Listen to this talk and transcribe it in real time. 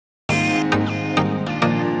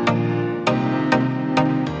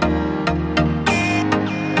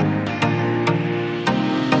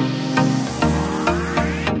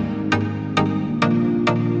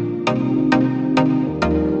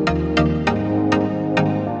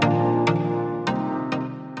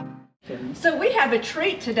have a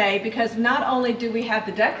treat today because not only do we have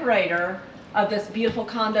the decorator of this beautiful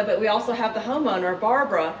condo, but we also have the homeowner,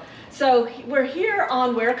 Barbara. So we're here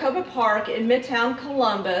on Weracoba Park in Midtown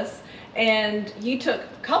Columbus, and you took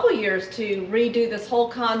a couple years to redo this whole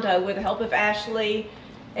condo with the help of Ashley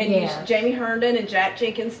and used Jamie Herndon and Jack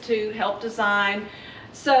Jenkins to help design.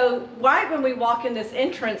 So right when we walk in this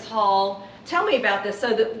entrance hall, tell me about this.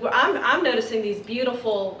 So I'm noticing these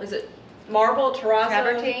beautiful, is it marble,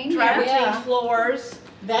 travertine floors?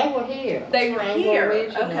 They were here. They were here.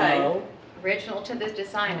 Original. Okay. Original to the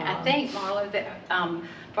design. I think, Marla, that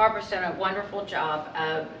Barbara's done a wonderful job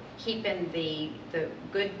of keeping the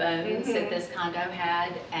good bones that this condo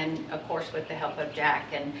had, and of course with the help of Jack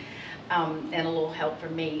and a little help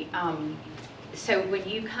from me. So when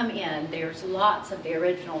you come in, there's lots of the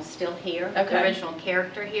original still here, the original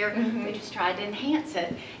character here. We just tried to enhance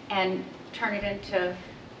it and turn it into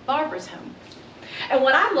Barbara's home. And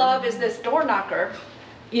what I love is this door knocker.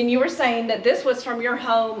 And you were saying that this was from your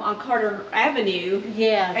home on Carter Avenue.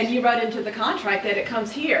 Yes. And you wrote into the contract that it comes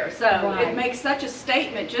here. So it makes such a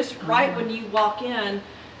statement just right when you walk in.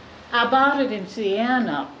 I bought it in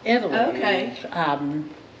Siena, Italy. Okay.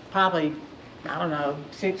 Probably, I don't know,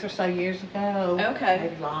 6 or so years ago. Okay.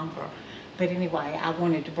 Maybe longer. But anyway, I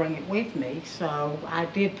wanted to bring it with me, so I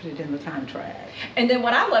did put it in the contract. And then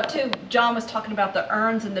what I love too, John was talking about the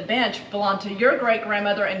urns and the bench belong to your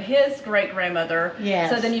great-grandmother and his great-grandmother. Yes.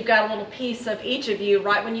 So then you've got a little piece of each of you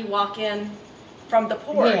right when you walk in from the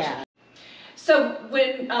porch. Yeah. So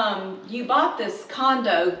when you bought this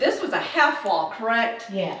condo, this was a half wall, correct?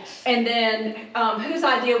 Yes. And then whose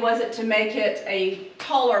idea was it to make it a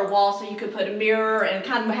taller wall so you could put a mirror and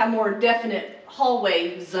kind of have more definite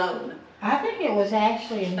hallway zone? I think it was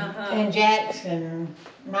actually in Jack's and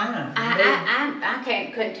mine.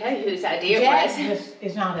 I couldn't tell you whose idea Jack it was. just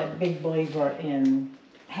is not a big believer in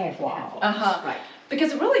half walls. Right.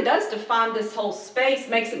 Because it really does define this whole space,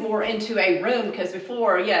 makes it more into a room, because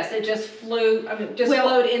before, yes, it just flowed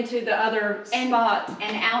into the other spots.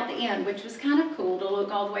 And out the end, which was kind of cool to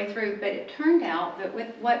look all the way through, but it turned out that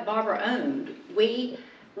with what Barbara owned, we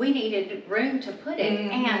needed room to put it,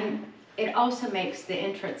 and it also makes the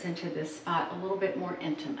entrance into this spot a little bit more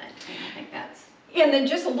intimate, and I think that's... And then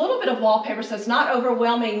just a little bit of wallpaper, so it's not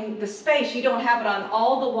overwhelming the space. You don't have it on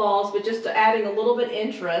all the walls, but just adding a little bit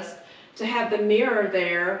interest to have the mirror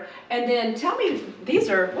there. And then tell me,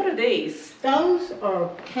 what are these? Those are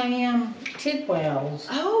Pam Tidwell's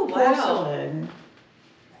porcelain.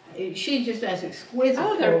 She just does exquisite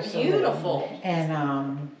they're porcelain. Beautiful. And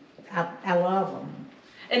I love them.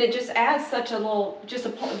 And it just adds such a little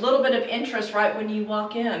bit of interest right when you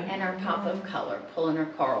walk in. And our pop of color, pulling our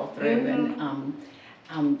coral through,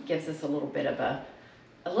 and gives us a little bit of a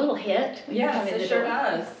little hit. Yes, it sure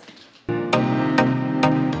does.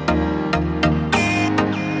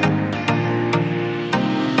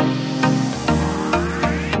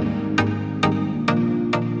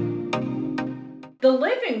 The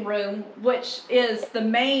living room, which is the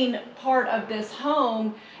main part of this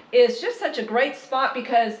home, is just such a great spot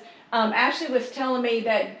because Ashley was telling me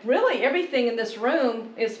that really everything in this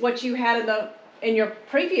room is what you had in your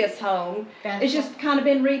previous home. It's just kind of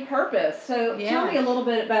been repurposed. So tell me a little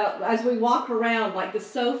bit about, as we walk around, like the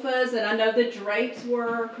sofas, and I know the drapes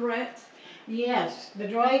were correct? Yes, the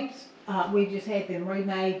drapes, we just had them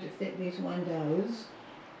remade to fit these windows.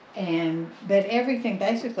 But everything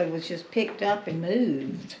basically was just picked up and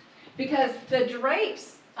moved. Because the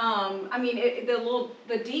drapes,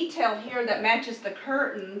 the detail here that matches the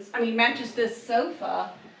curtains, matches this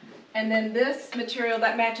sofa, and then this material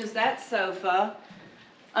that matches that sofa.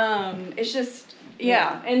 It's just,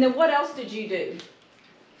 And then what else did you do?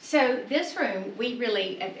 So this room, we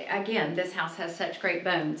really, again, this house has such great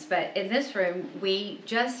bones, but in this room, we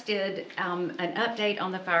just did an update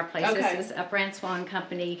on the fireplace. Okay. This is a Francois and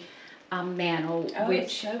Company mantel,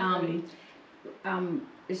 which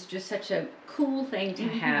is just such a cool thing to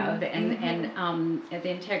have, and the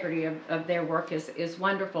integrity of their work is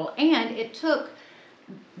wonderful. And it took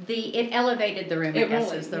it elevated the room, I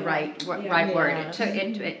guess is the right word.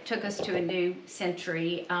 It took us to a new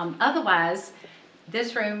century. Otherwise,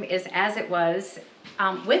 this room is as it was,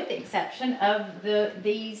 with the exception of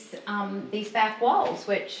these back walls,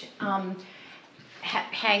 which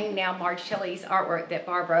hang now Marge Tilley's artwork that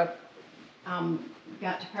Barbara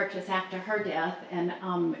got to purchase after her death, and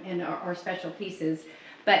our special pieces.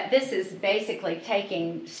 But this is basically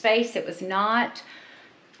taking space that was not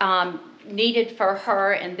needed for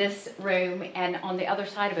her in this room, and on the other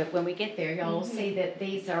side of it, when we get there, y'all will see that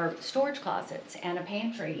these are storage closets and a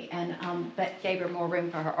pantry, and but gave her more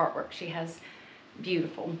room for her artwork. She has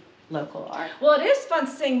beautiful local art. Well, it is fun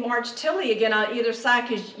seeing Marge Tilley again on either side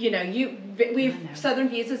because, you know, Southern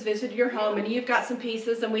Views has visited your home and you've got some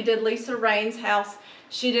pieces, and we did Lisa Rain's house.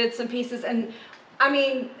 She did some pieces, and I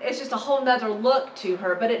mean, it's just a whole nother look to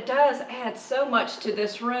her, but it does add so much to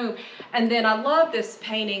this room. And then I love this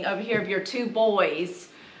painting over here of your two boys.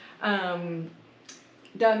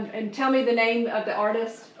 Done, and tell me the name of the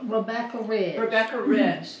artist. Rebecca Rich. Rebecca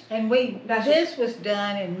Rich. And this was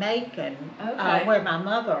done in Macon, where my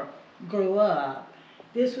mother grew up.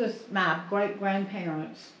 This was my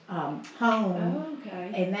great-grandparents' home,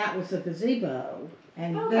 and that was a gazebo.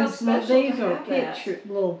 And these are picture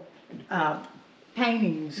little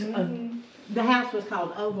paintings of the house was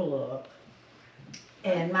called Overlook,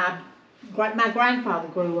 and my grandfather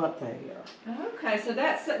grew up there. Okay, so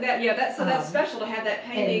that's special to have that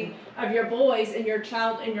painting of your boys in your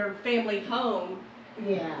family home.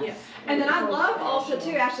 Yeah. And then I love also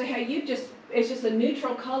too, Ashley, how it's just a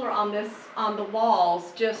neutral color on the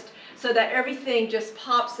walls, just so that everything just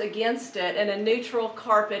pops against it, and a neutral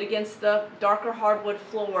carpet against the darker hardwood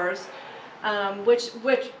floors, which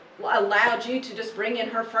allowed you to just bring in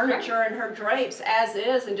her furniture and her drapes as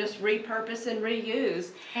is and just repurpose and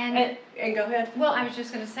reuse. And go ahead. Well, I was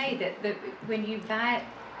just going to say that when you buy it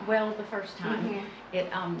well the first time,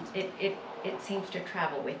 it seems to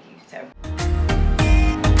travel with you. So.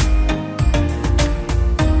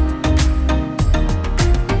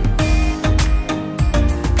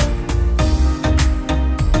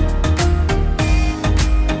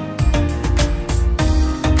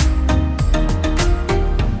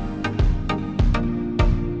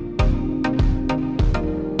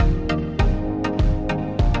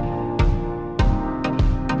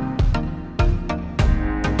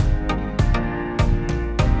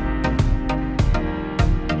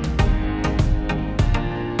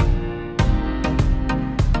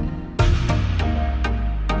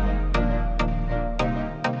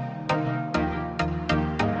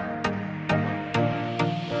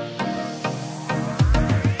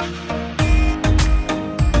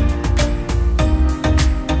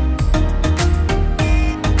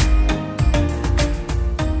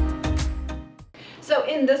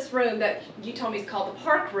 Room that you told me is called the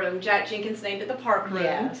park room, Jack Jenkins named it the park room,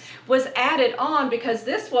 yes, was added on because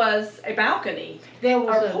this was a balcony. There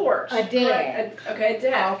was a porch, a deck, a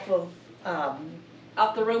deck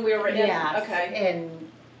off the room we were in. Yeah, okay.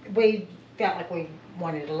 And we felt like we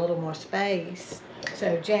wanted a little more space,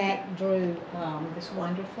 so Jack drew this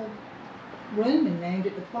wonderful room and named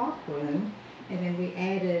it the park room, and then we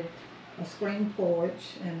added a screen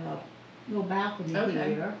porch and a little balcony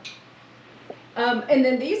here. And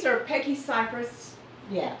then these are Peggy cypress.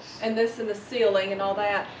 Yes. And this in the ceiling and all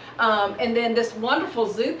that. And then this wonderful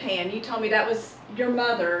zoo pan, you told me that was your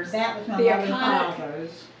mother's. That was my mother's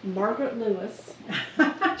father's. Margaret Lewis.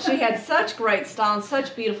 She had such great style and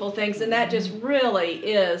such beautiful things, and that just really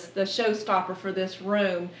is the showstopper for this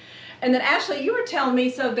room. And then Ashley, you were telling me,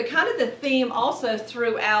 so the theme also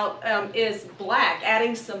throughout is black,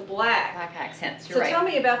 adding some black. Black accents, you're right. So tell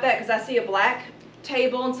me about that, because I see a black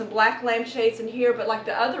table and some black lampshades in here, but like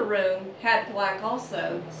the other room had black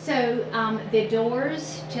also. So the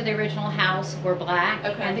doors to the original house were black,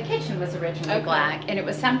 and the kitchen was originally black, and it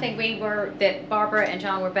was something that Barbara and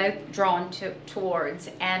John were both drawn towards,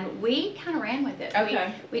 and we kind of ran with it.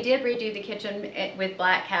 We did redo the kitchen with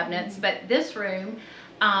black cabinets, but this room,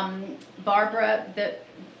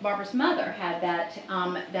 Barbara's mother had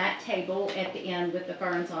that table at the end with the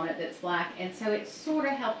ferns on it that's black, and so it sort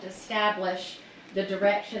of helped establish the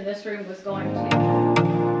direction this room was going to.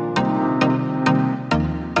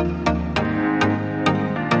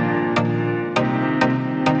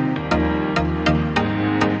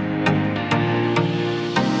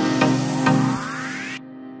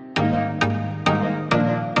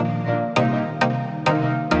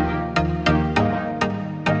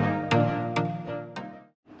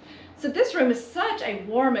 So this room is such a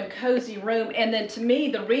warm and cozy room, and then to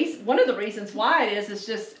me, one of the reasons why it is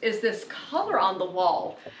this color on the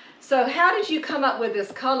wall. So how did you come up with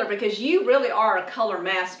this color? Because you really are a color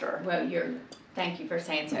master. Well, thank you for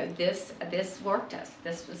saying so. This worked us.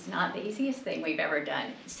 This was not the easiest thing we've ever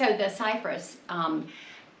done. So the cypress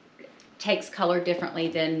takes color differently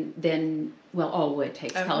than all wood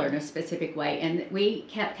takes color in a specific way, and we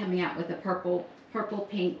kept coming out with a purple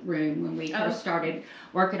pink room when we first started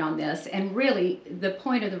working on this, and really the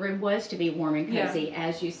point of the room was to be warm and cozy,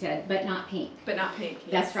 as you said, but not pink. But not pink,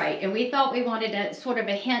 yes. That's right, and we thought we wanted a sort of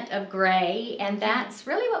a hint of gray, and that's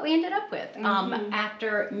really what we ended up with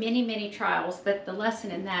after many trials. But the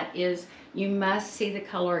lesson in that is you must see the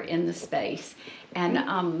color in the space,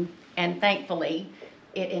 and thankfully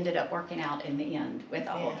it ended up working out in the end with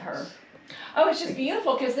all of her. Oh, it's just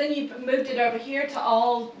beautiful, because then you moved it over here to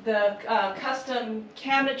all the custom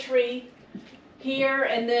cabinetry here,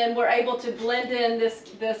 and then we're able to blend in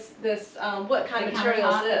this what kind of material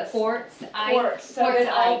is this? Quartz. So it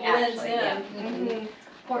all blends in. Yeah. Mm-hmm.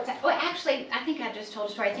 Quartz. Well, actually, I think I just told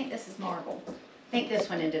a story. I think this is marble. I think this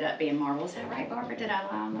one ended up being marble. Is that right, Barbara? Did I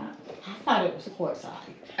lie on that? I thought it was quartzite.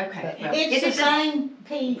 Okay. Well, it's the same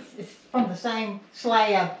piece. It's from the same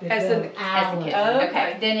slab as the island.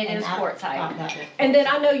 Okay, then it is quartzite. And then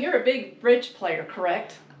I know you're a big bridge player,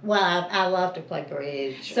 correct? Well, I love to play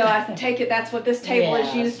bridge. So I take it that's what this table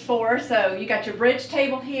is used for. So you got your bridge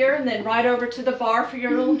table here, and then right over to the bar for your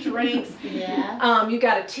little drinks. Yeah. You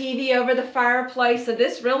got a TV over the fireplace. So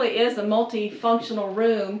this really is a multifunctional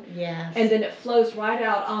room. Yes. And then it flows right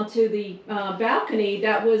out onto the balcony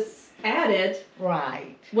that was added.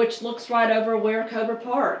 Right. Which looks right over Weracoba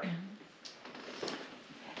Park.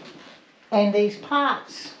 And these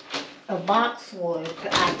pots of boxwood,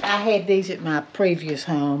 I had these at my previous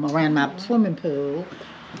home around my swimming pool,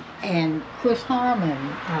 and Chris Harmon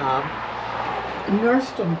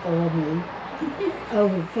nursed them for me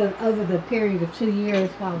over the period of 2 years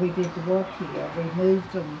while we did the work here. We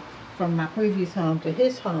moved them from my previous home to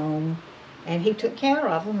his home, and he took care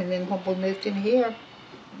of them, and then when we moved in here,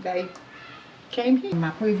 they came here. My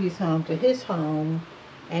previous home to his home,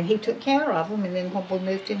 and he took care of them, and then when we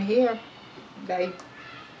moved in here, they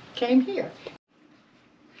came here.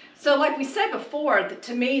 So like we said before,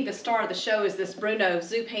 to me the star of the show is this Bruno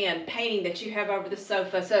Zupan painting that you have over the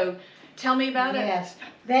sofa. So tell me about it. Yes,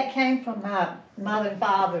 that came from my mother and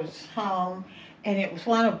father's home, and it was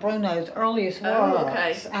one of Bruno's earliest works. Oh,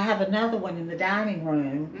 okay. I have another one in the dining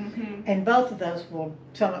room, and both of those were,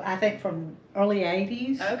 I think, from early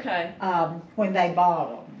 80s. Okay. When they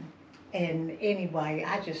bought them. And anyway,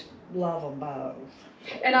 I just love them both.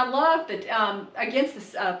 And I love that against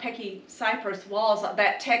this Pecky cypress walls,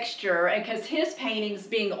 that texture, and because his paintings,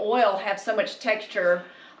 being oil, have so much texture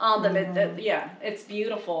on them. It's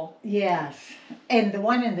beautiful. Yes, and the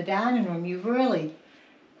one in the dining room, you really,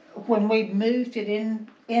 when we moved it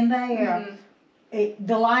in there,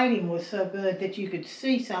 the lighting was so good that you could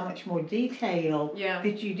see so much more detail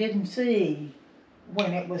that you didn't see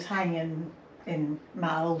when it was hanging in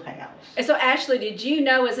my old house. And so Ashley, did you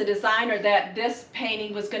know as a designer that this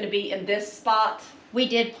painting was going to be in this spot? We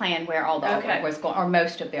did plan where all the artwork was going, or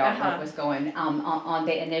most of the artwork was going on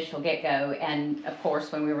the initial get-go, and of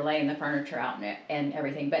course when we were laying the furniture out and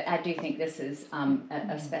everything. But I do think this is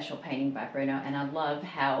a special painting by Bruno, and I love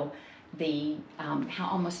how how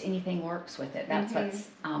almost anything works with it. That's what's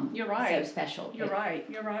You're right. so special. You're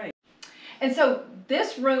right. And so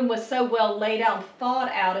this room was so well laid out and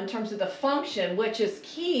thought out in terms of the function, which is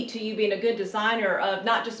key to you being a good designer, of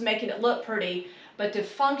not just making it look pretty, but to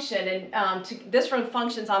function. And this room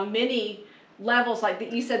functions on many levels. Like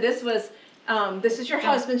you said, this is your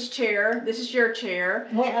husband's chair, this is your chair,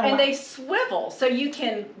 and they swivel. So you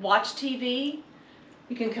can watch TV,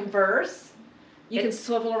 you can converse, you can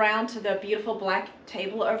swivel around to the beautiful black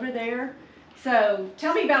table over there. So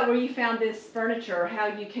tell me about where you found this furniture, how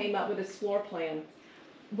you came up with this floor plan.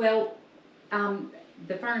 Well,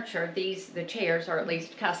 the furniture, the chairs are at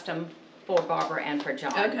least custom for Barbara and for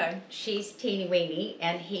John. Okay. She's teeny weeny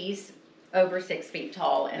and he's over 6 feet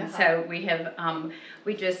tall, and so we have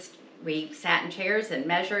we sat in chairs and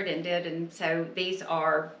measured and did, and so these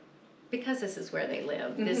are, because this is where they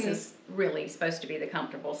live, this is really supposed to be the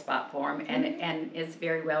comfortable spot for them, and it's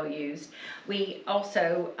very well used. We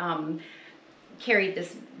also carried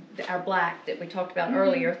our black that we talked about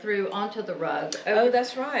earlier through onto the rug. Oh,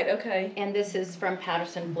 that's right. Okay. And this is from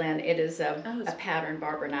Patterson Blend. It is a pattern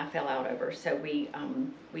Barbara and I fell out over, so we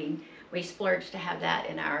splurged to have that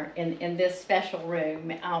in this special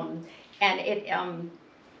room. And it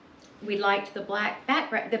we liked the black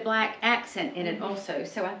background, the black accent in it also.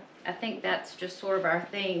 So I think that's just sort of our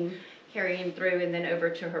theme, carrying through, and then over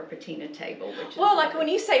to her patina table, which is like when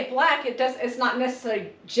you say black, it's not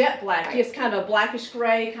necessarily jet black. Right. It's kind of blackish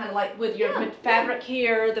gray, kind of like with your fabric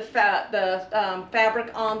here, the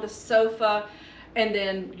fabric on the sofa, and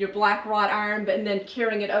then your black wrought iron, and then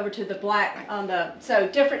carrying it over to the black on the, so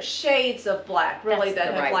different shades of black really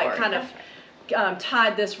that have kind of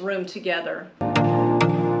tied this room together.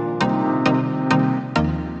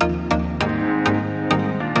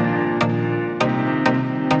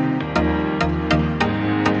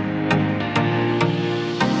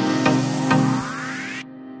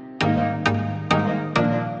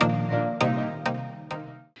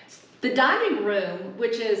 The dining room,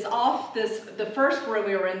 which is off the first room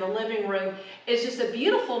we were in, the living room, is just a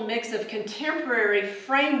beautiful mix of contemporary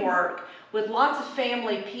framework with lots of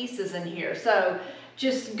family pieces in here. So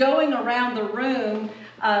just going around the room,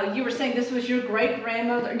 you were saying this was your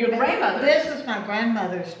great-grandmother, your grandmother. This is my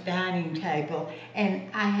grandmother's dining table, and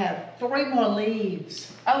I have 3 more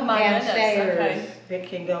leaves downstairs that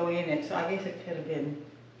can go in it, so I guess it could have been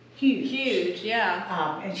huge. Huge,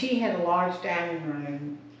 yeah. And she had a large dining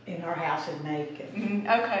room in her house in Macon.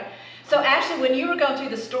 Okay. So Ashley, when you were going through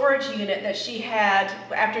the storage unit that she had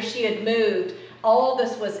after she had moved, all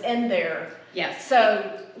this was in there. Yes.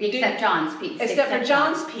 So except John's piece. Except for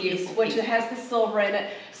John's piece, which has the silver in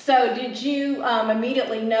it. So did you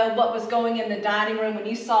immediately know what was going in the dining room when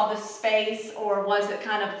you saw this space, or was it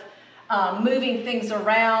kind of moving things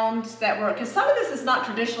around that were, because some of this is not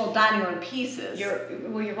traditional dining room pieces. You're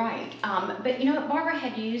right. But you know what, Barbara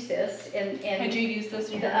had used this in had you used this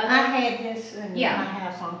in I had this in my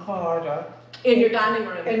house on Florida. In your dining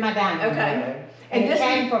room? In my dining room. Okay. And it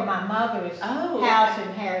came from my mother's house in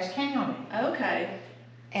Harris County. Okay.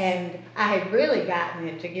 And I had really gotten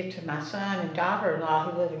it to give to my son and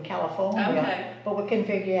daughter-in-law who live in California. Okay. But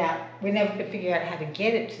we never could figure out how to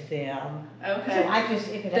get it to them. Okay. So I just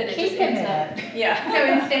ended up keeping it. Yeah.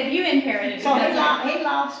 So instead you inherited it. So he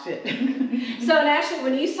lost it. So Ashley,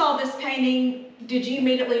 when you saw this painting, did you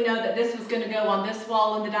immediately know that this was going to go on this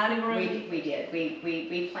wall in the dining room? We did.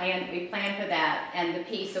 We planned for that, and the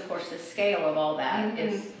piece, of course, the scale of all that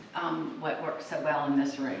is what works so well in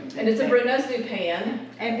this room. And it's a Bruno Zupan.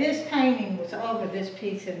 And this painting was over this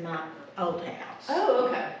piece in my old house. Oh,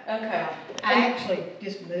 okay. Okay. I actually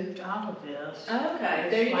just moved all of this. Okay.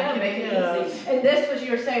 There you go. Make it is. easy. And this was,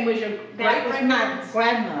 you were saying, was your That was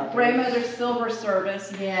my grandmother's silver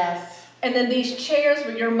service. Yes. And then these chairs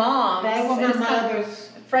were your mom's. They were my mother's.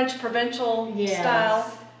 French provincial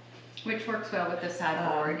style. Which works well with the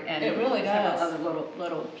sideboard and it really does. Several other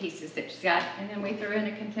little pieces that she's got. And then we threw in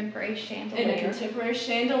a contemporary chandelier. And a contemporary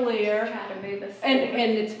chandelier. Try to move us. And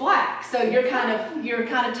it's black, so you're kind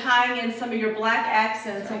of tying in some of your black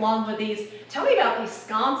accents along with these. Tell me about these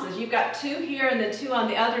sconces. You've got 2 here and then 2 on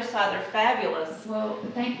the other side. They're fabulous. Well,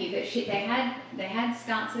 thank you. They had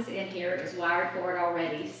sconces in here. It was wired for it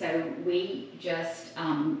already, so we just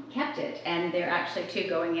kept it. And there are actually 2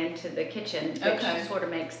 going into the kitchen, which sort of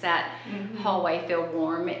makes that hallway feel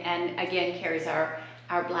warm, and again carries our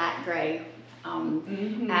black gray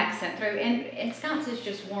accent through. And sconces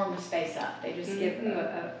just warm the space up. They just give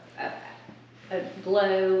a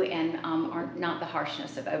glow and are not the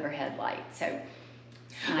harshness of overhead light. So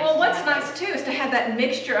well, what's nice too is to have that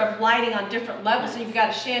mixture of lighting on different levels. So you've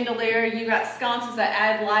got a chandelier, you've got sconces that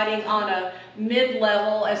add lighting on a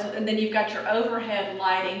mid-level, and then you've got your overhead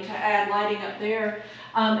lighting to add lighting up there.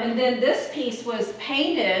 And then this piece was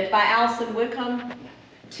painted by Allison Wickham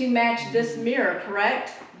to match this mirror,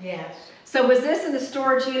 correct? Yes. So was this in the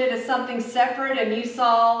storage unit as something separate, and you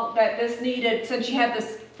saw that this needed, since you had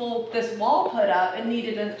this wall put up, it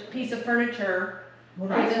needed a piece of furniture for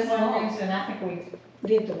this this wall? reason I think we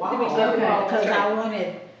did the wall because I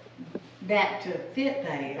wanted that to fit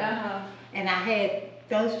there. And I had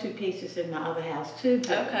those 2 pieces in my other house too.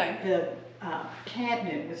 But the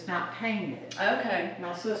cabinet was not painted. Okay.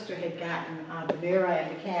 My sister had gotten the mirror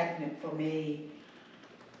and the cabinet for me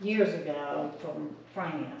years ago from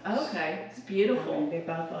France. Okay, it's beautiful. They're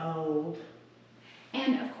both old.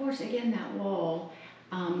 And of course, again, that wall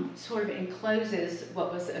sort of encloses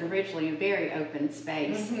what was originally a very open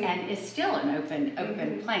space and is still an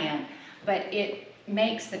open plan, but it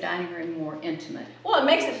makes the dining room more intimate. Well, it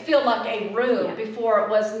makes it feel like a room before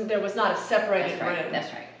there was not a separated room.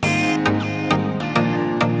 That's right.